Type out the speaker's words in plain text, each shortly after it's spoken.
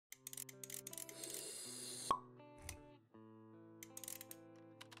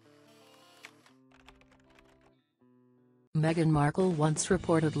Meghan Markle once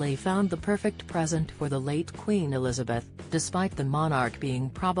reportedly found the perfect present for the late Queen Elizabeth, despite the monarch being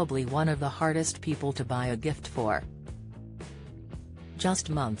probably one of the hardest people to buy a gift for. Just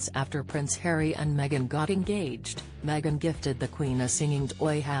months after Prince Harry and Meghan got engaged, Meghan gifted the Queen a singing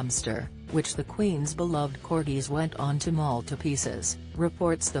toy hamster, which the Queen's beloved corgis went on to maul to pieces,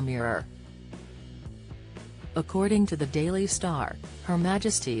 reports The Mirror. According to the Daily Star, Her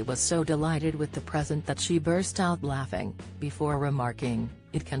Majesty was so delighted with the present that she burst out laughing, before remarking,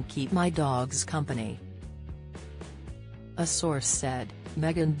 "It can keep my dogs company." A source said,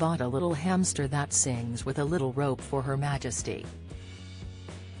 Meghan bought a little hamster that sings with a little rope for Her Majesty.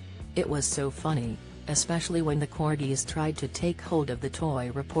 "It was so funny, especially when the corgis tried to take hold of the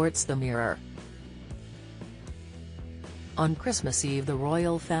toy," reports The Mirror. On Christmas Eve, the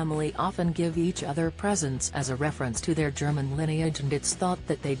royal family often give each other presents as a reference to their German lineage, and it's thought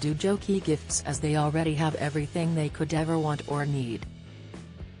that they do jokey gifts as they already have everything they could ever want or need.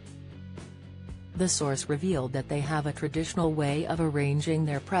 The source revealed that they have a traditional way of arranging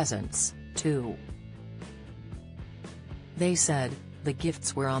their presents, too. They said, the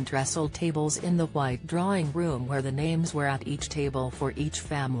gifts were on trestle tables in the white drawing room where the names were at each table for each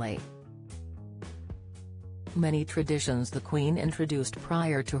family. Many traditions the Queen introduced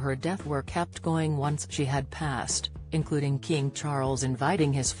prior to her death were kept going once she had passed, including King Charles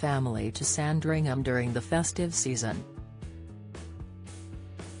inviting his family to Sandringham during the festive season.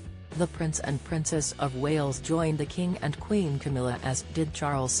 The Prince and Princess of Wales joined the King and Queen Camilla, as did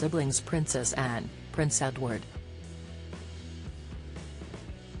Charles' siblings Princess Anne, Prince Edward.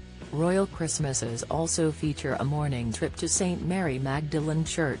 Royal Christmases also feature a morning trip to St. Mary Magdalene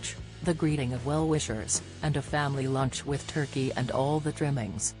Church, the greeting of well-wishers, and a family lunch with turkey and all the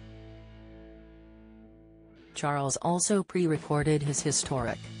trimmings. Charles also pre-recorded his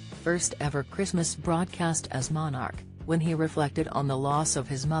historic, first-ever Christmas broadcast as monarch, when he reflected on the loss of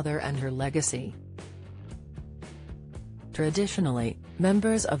his mother and her legacy. Traditionally,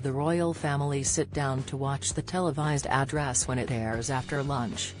 members of the royal family sit down to watch the televised address when it airs after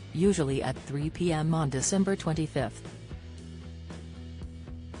lunch, usually at 3 p.m. on December 25.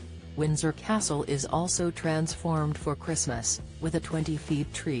 Windsor Castle is also transformed for Christmas, with a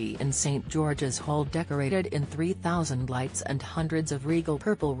 20-feet tree in St. George's Hall decorated in 3,000 lights and hundreds of regal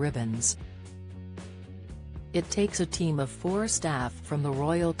purple ribbons. It takes a team of 4 staff from the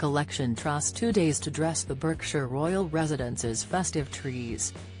Royal Collection Trust 2 days to dress the Berkshire Royal Residence's festive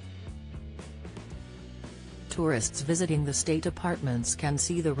trees. Tourists visiting the state apartments can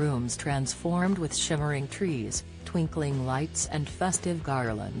see the rooms transformed with shimmering trees, twinkling lights and festive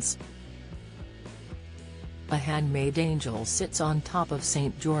garlands. A handmade angel sits on top of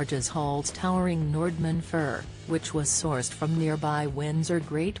St. George's Hall's towering Nordmann fir, which was sourced from nearby Windsor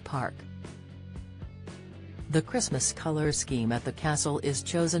Great Park. The Christmas color scheme at the castle is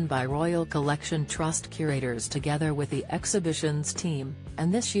chosen by Royal Collection Trust curators together with the exhibitions team,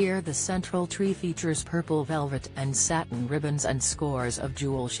 and this year the central tree features purple velvet and satin ribbons and scores of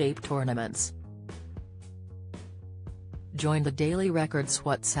jewel-shaped ornaments. Join the Daily Records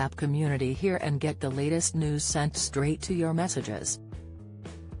WhatsApp community here and get the latest news sent straight to your messages.